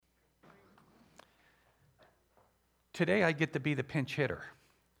Today I get to be the pinch hitter.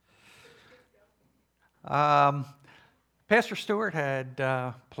 Pastor Stewart had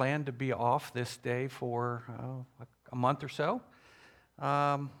planned to be off this day for a month or so.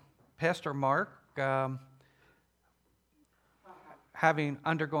 Pastor Mark, having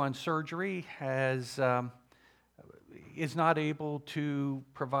undergone surgery, is not able to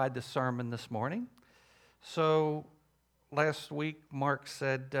provide the sermon this morning. So last week, Mark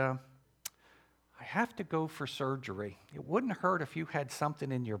said, I have to go for surgery. It wouldn't hurt if you had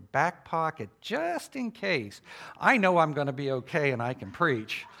something in your back pocket just in case. I know I'm going to be okay and I can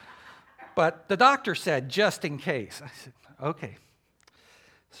preach. But the doctor said just in case. I said, okay.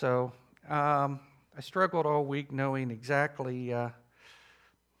 So I struggled all week knowing exactly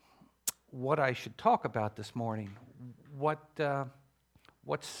what I should talk about this morning. What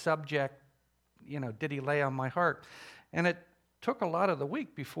subject, did he lay on my heart? And it took a lot of the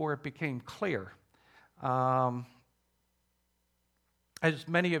week before it became clear. As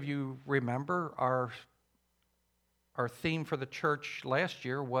many of you remember, our theme for the church last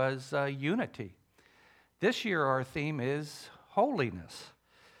year was unity. This year our theme is holiness.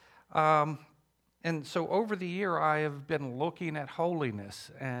 And so over the year I have been looking at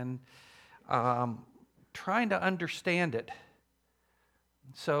holiness and trying to understand it.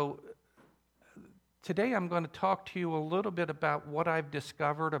 So today I'm going to talk to you a little bit about what I've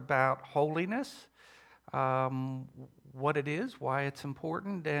discovered about holiness. What it is, why it's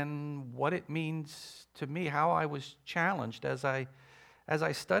important, and what it means to me, how I was challenged as I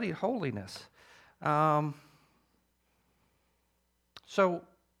studied holiness. So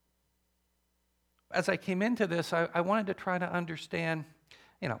as I came into this, I wanted to try to understand,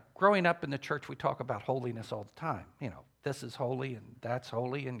 growing up in the church, we talk about holiness all the time. This is holy, and that's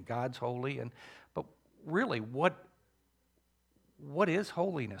holy, and God's holy, but really, what is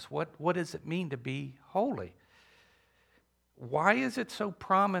holiness? What does it mean to be holy? Why is it so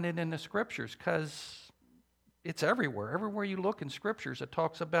prominent in the Scriptures? Because it's everywhere. Everywhere you look in Scriptures, it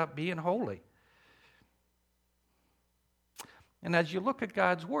talks about being holy. And as you look at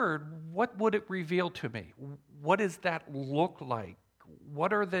God's Word, what would it reveal to me? What does that look like?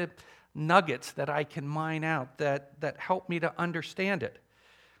 What are the nuggets that I can mine out that help me to understand it?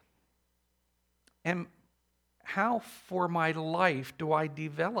 And how for my life do I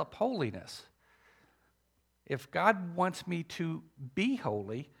develop holiness? If God wants me to be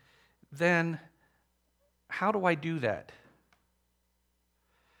holy, then how do I do that?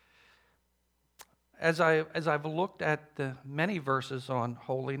 As I've looked at the many verses on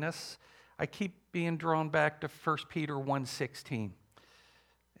holiness, I keep being drawn back to 1 Peter 1:16.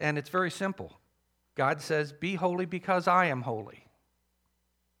 And it's very simple. God says, "Be holy because I am holy."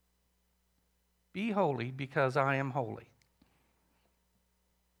 Be holy because I am holy.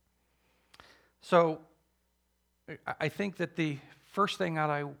 So I think that the first thing that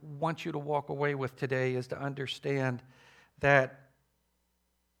I want you to walk away with today is to understand that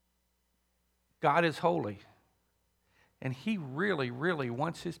God is holy, and He really, really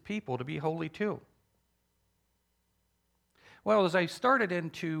wants His people to be holy too. Well, as I started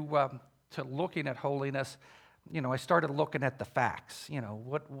into to looking at holiness, I started looking at the facts.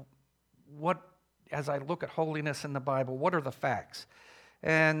 What as I look at holiness in the Bible, what are the facts?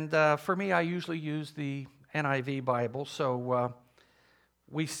 And for me, I usually use the NIV Bible, so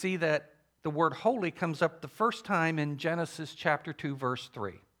we see that the word holy comes up the first time in Genesis chapter 2, verse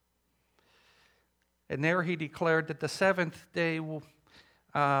 3. And there He declared that the seventh day when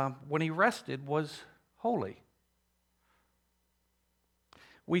He rested was holy.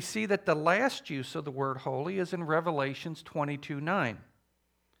 We see that the last use of the word holy is in Revelations 22:9.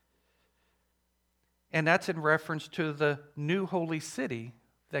 And that's in reference to the new holy city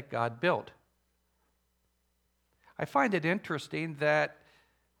that God built. I find it interesting that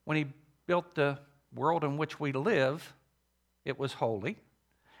when He built the world in which we live, it was holy.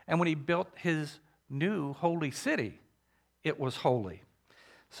 And when He built His new holy city, it was holy.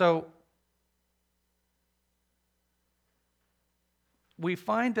 So we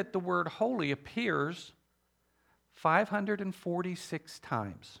find that the word holy appears 546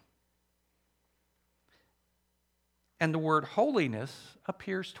 times. And the word holiness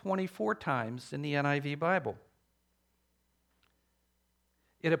appears 24 times in the NIV Bible.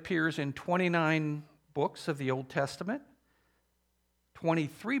 It appears in 29 books of the Old Testament,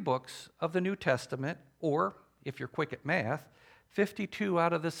 23 books of the New Testament, or, if you're quick at math, 52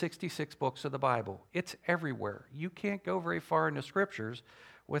 out of the 66 books of the Bible. It's everywhere. You can't go very far in the Scriptures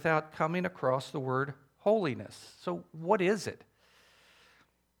without coming across the word holiness. So what is it?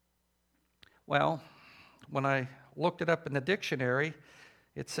 Well, when I looked it up in the dictionary,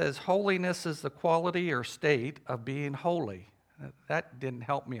 It says holiness is the quality or state of being holy. That didn't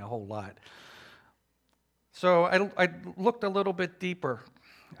help me a whole lot. So I looked a little bit deeper.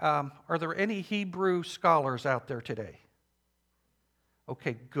 Are there any Hebrew scholars out there today?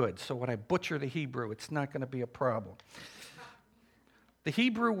 Okay, good. So when I butcher the Hebrew, it's not going to be a problem. The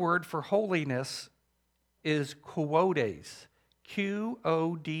Hebrew word for holiness is quodes,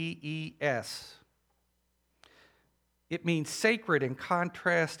 Qodes. It means sacred in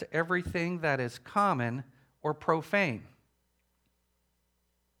contrast to everything that is common or profane.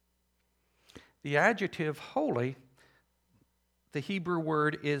 The adjective holy, the Hebrew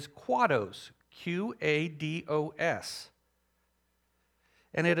word is quados, Qados.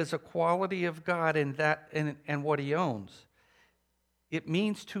 And it is a quality of God in that and what he owns. It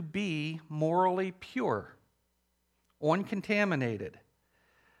means to be morally pure, uncontaminated,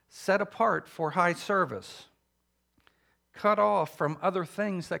 set apart for high service, cut off from other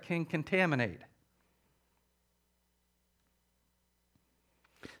things that can contaminate.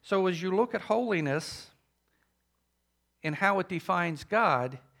 So as you look at holiness and how it defines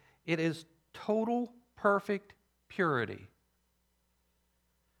God, it is total, perfect purity.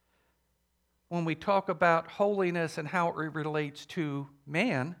 When we talk about holiness and how it relates to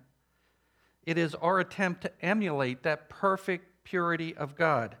man, it is our attempt to emulate that perfect purity of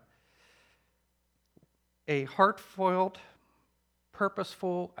God. A heartfelt,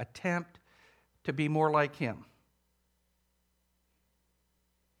 purposeful attempt to be more like him.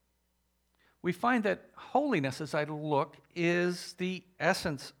 We find that holiness, as I look, is the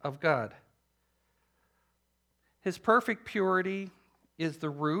essence of God. His perfect purity is the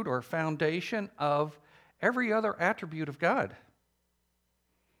root or foundation of every other attribute of God.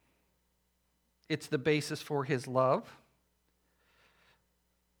 It's the basis for his love,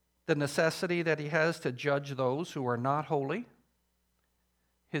 the necessity that he has to judge those who are not holy,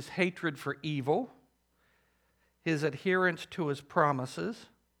 his hatred for evil, his adherence to his promises,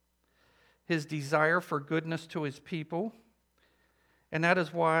 his desire for goodness to his people. And that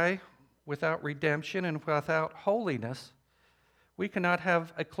is why, without redemption and without holiness, we cannot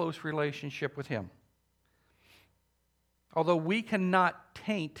have a close relationship with him. Although we cannot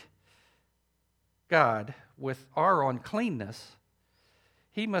taint God with our uncleanness,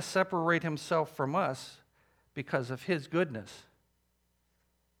 he must separate himself from us because of his goodness.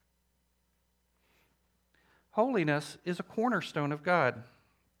 Holiness is a cornerstone of God.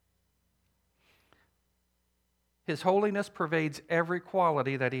 His holiness pervades every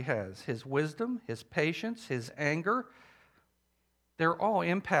quality that he has. His wisdom, his patience, his anger, they're all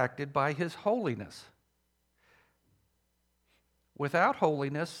impacted by his holiness. Without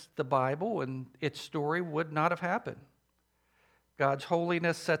holiness, the Bible and its story would not have happened. God's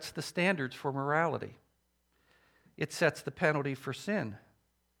holiness sets the standards for morality. It sets the penalty for sin.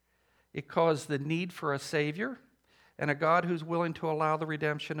 It caused the need for a Savior and a God who's willing to allow the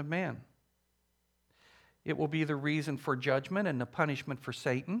redemption of man. It will be the reason for judgment and the punishment for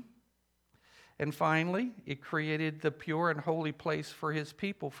Satan. And finally, it created the pure and holy place for his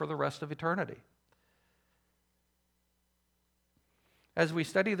people for the rest of eternity. As we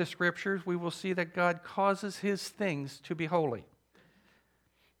study the Scriptures, we will see that God causes his things to be holy.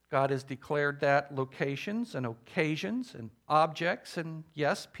 God has declared that locations and occasions and objects and,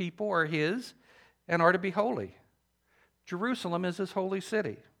 yes, people are his and are to be holy. Jerusalem is his holy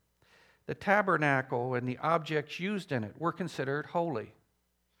city. The tabernacle and the objects used in it were considered holy.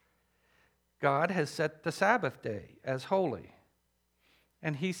 God has set the Sabbath day as holy,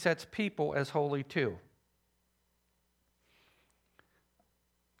 and he sets people as holy too.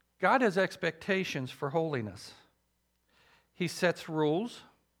 God has expectations for holiness. He sets rules.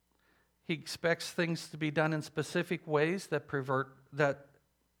 He expects things to be done in specific ways that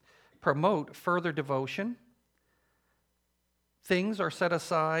promote further devotion. Things are set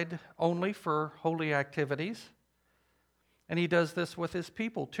aside only for holy activities. And he does this with his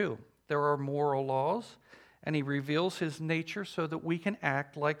people too. There are moral laws, and he reveals his nature so that we can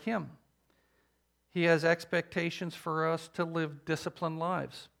act like him. He has expectations for us to live disciplined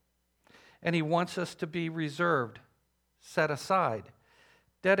lives. And he wants us to be reserved, set aside,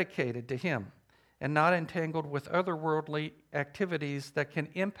 dedicated to him, and not entangled with other worldly activities that can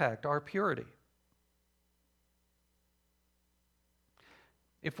impact our purity.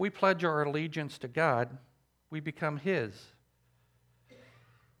 If we pledge our allegiance to God, we become his.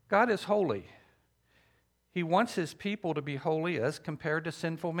 God is holy. He wants his people to be holy as compared to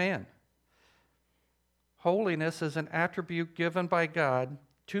sinful man. Holiness is an attribute given by God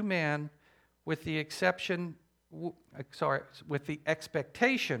to man with the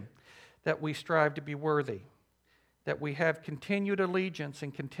expectation that we strive to be worthy. that we have continued allegiance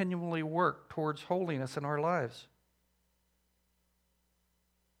and continually work towards holiness in our lives.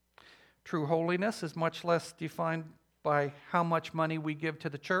 True holiness is much less defined by how much money we give to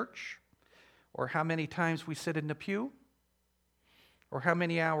the church, or how many times we sit in the pew, or how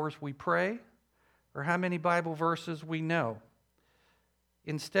many hours we pray, or how many Bible verses we know.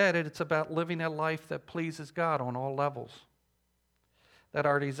 Instead, it's about living a life that pleases God on all levels. That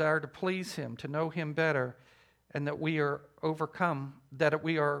our desire to please Him, to know Him better, and that we are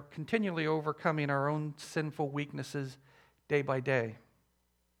continually overcoming our own sinful weaknesses day by day.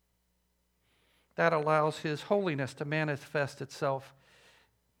 That allows His holiness to manifest itself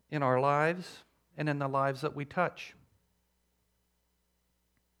in our lives and in the lives that we touch.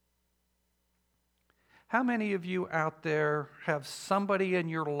 How many of you out there have somebody in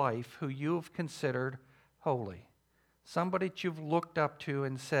your life who you've considered holy? Somebody that you've looked up to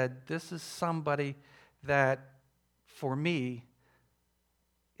and said, this is somebody that, for me,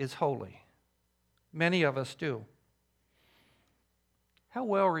 is holy. Many of us do. How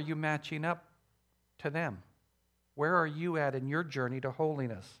well are you matching up to them? Where are you at in your journey to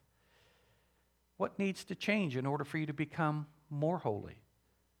holiness? What needs to change in order for you to become more holy?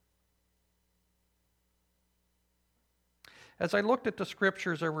 As I looked at the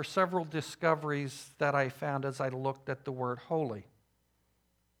scriptures, there were several discoveries that I found as I looked at the word holy.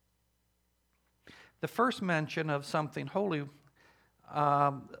 The first mention of something holy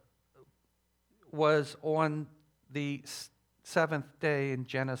was on the seventh day in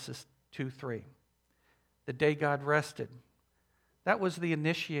Genesis 2:3, the day God rested. That was the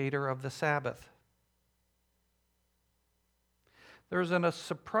initiator of the Sabbath. There's a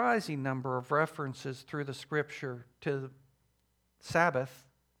surprising number of references through the scripture to Sabbath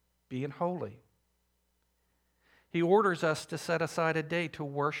being holy. He orders us to set aside a day to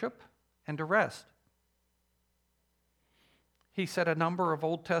worship and to rest. He set a number of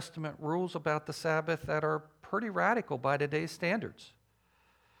Old Testament rules about the Sabbath that are pretty radical by today's standards.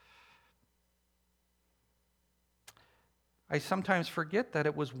 I sometimes forget that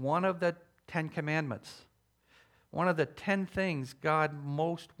it was one of the 10 commandments, one of the 10 things God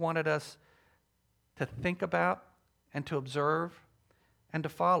most wanted us to think about and to observe and to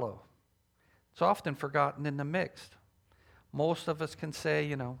follow. It's often forgotten in the mix. Most of us can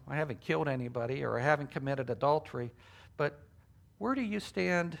say, I haven't killed anybody or I haven't committed adultery, but where do you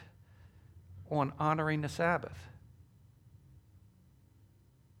stand on honoring the Sabbath?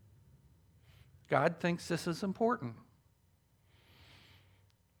 God thinks this is important.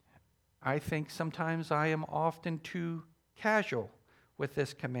 I think sometimes I am often too casual with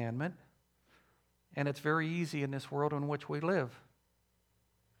this commandment, and it's very easy in this world in which we live.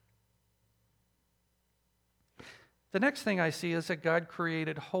 The next thing I see is that God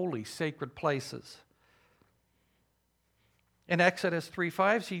created holy, sacred places. In Exodus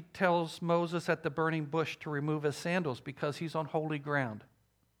 3:5, He tells Moses at the burning bush to remove his sandals because he's on holy ground.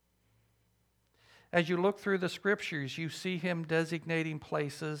 As you look through the scriptures, you see Him designating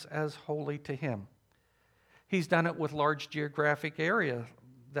places as holy to Him. He's done it with large geographic area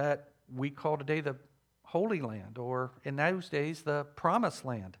that we call today the Holy Land, or in those days, the Promised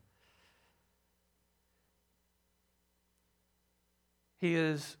Land. He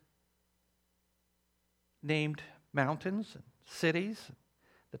has named mountains and cities,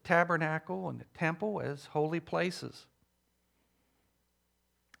 the tabernacle and the temple as holy places.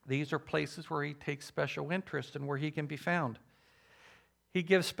 These are places where He takes special interest and where He can be found. He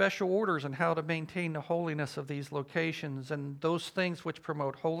gives special orders on how to maintain the holiness of these locations and those things which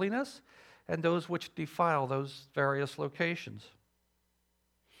promote holiness and those which defile those various locations.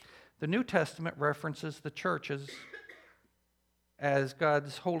 The New Testament references the church as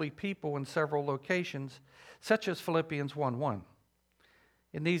God's holy people in several locations, such as Philippians 1:1.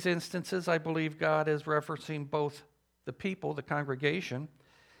 In these instances, I believe God is referencing both the people, the congregation,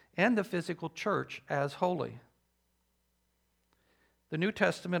 and the physical church as holy. The New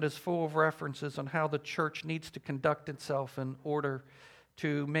Testament is full of references on how the church needs to conduct itself in order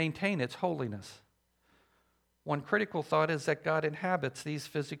to maintain its holiness. One critical thought is that God inhabits these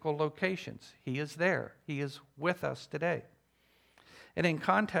physical locations. He is there. He is with us today. And in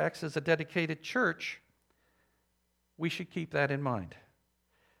context, as a dedicated church, we should keep that in mind.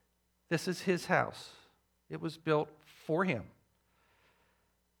 This is His house. It was built for Him.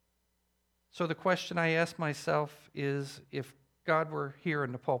 So the question I ask myself is, if God were here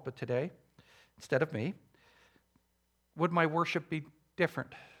in the pulpit today, instead of me, would my worship be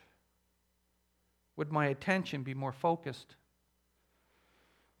different? Would my attention be more focused?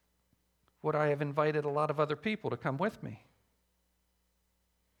 Would I have invited a lot of other people to come with me?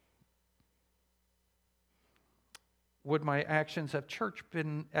 Would my actions at church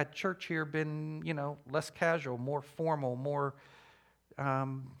here been, less casual, more formal, more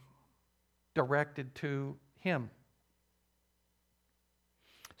directed to Him?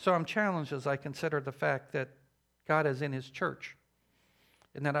 So I'm challenged as I consider the fact that God is in His church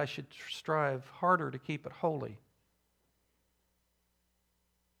and that I should strive harder to keep it holy.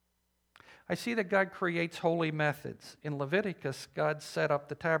 I see that God creates holy methods. In Leviticus, God set up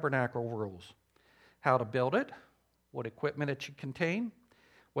the tabernacle rules: how to build it, what equipment it should contain,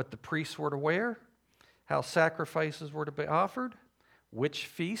 what the priests were to wear, how sacrifices were to be offered, which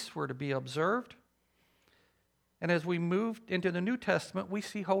feasts were to be observed. And as we move into the New Testament, we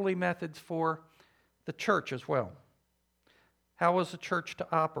see holy methods for the church as well. How is the church to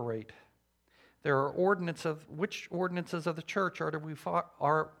operate? There are which ordinances of the church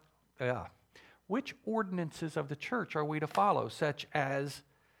which ordinances of the church are we to follow, such as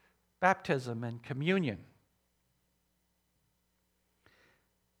baptism and communion?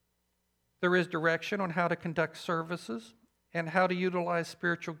 There is direction on how to conduct services and how to utilize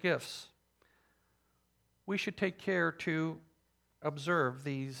spiritual gifts. We should take care to observe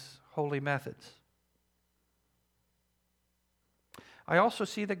these holy methods. I also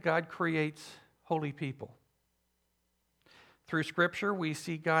see that God creates holy people. Through Scripture, we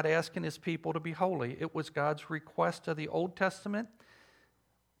see God asking His people to be holy. It was God's request of the Old Testament.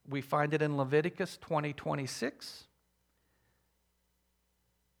 We find it in Leviticus 20:26.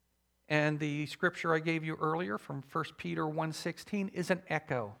 And the scripture I gave you earlier from 1 Peter 1:16 is an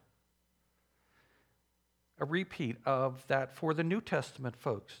echo, a repeat of that for the New Testament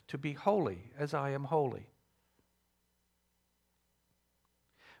folks, to be holy as I am holy.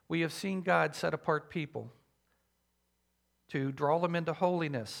 We have seen God set apart people to draw them into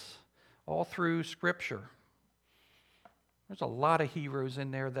holiness all through Scripture. There's a lot of heroes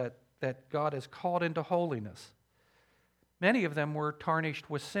in there that God has called into holiness. Many of them were tarnished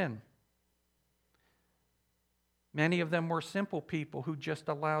with sin. Many of them were simple people who just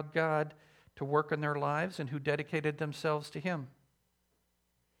allowed God to work in their lives and who dedicated themselves to Him.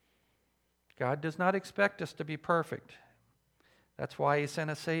 God does not expect us to be perfect. That's why He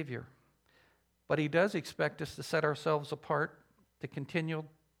sent a Savior. But He does expect us to set ourselves apart, to continue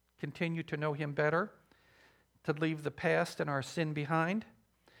to know Him better, to leave the past and our sin behind,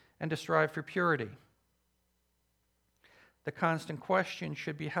 and to strive for purity. The constant question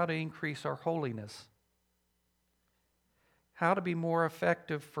should be how to increase our holiness, how to be more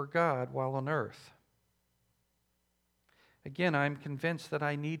effective for God while on earth. Again, I'm convinced that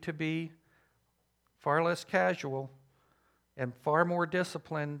I need to be far less casual and far more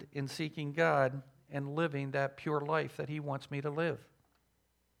disciplined in seeking God and living that pure life that He wants me to live.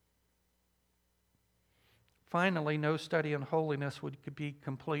 Finally, no study on holiness would be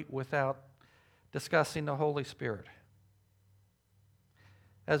complete without discussing the Holy Spirit.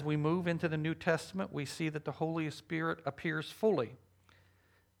 As we move into the New Testament, we see that the Holy Spirit appears fully.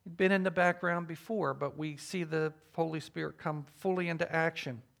 He'd been in the background before, but we see the Holy Spirit come fully into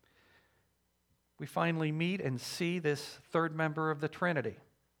action. We finally meet and see this third member of the Trinity.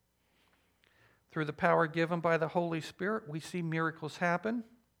 Through the power given by the Holy Spirit, we see miracles happen,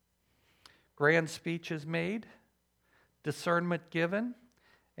 grand speeches made, discernment given,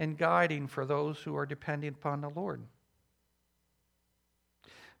 and guiding for those who are depending upon the Lord.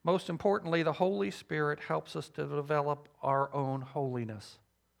 Most importantly, the Holy Spirit helps us to develop our own holiness,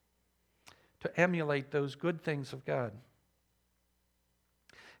 to emulate those good things of God.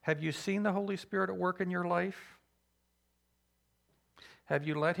 Have you seen the Holy Spirit at work in your life? Have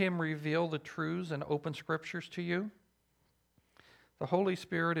you let Him reveal the truths and open Scriptures to you? The Holy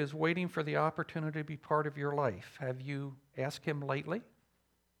Spirit is waiting for the opportunity to be part of your life. Have you asked Him lately?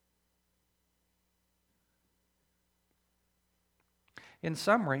 In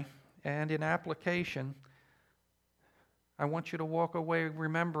summary and in application, I want you to walk away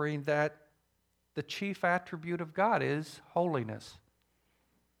remembering that the chief attribute of God is holiness.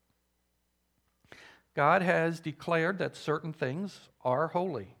 God has declared that certain things are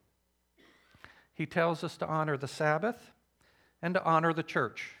holy. He tells us to honor the Sabbath and to honor the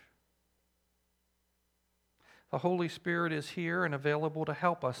church. The Holy Spirit is here and available to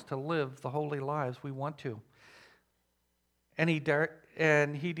help us to live the holy lives we want to. And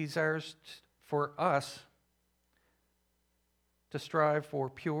He desires for us to strive for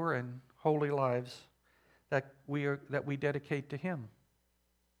pure and holy lives that we dedicate to Him.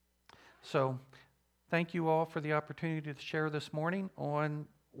 So, thank you all for the opportunity to share this morning on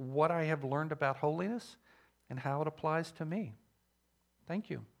what I have learned about holiness and how it applies to me. Thank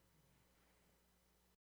you.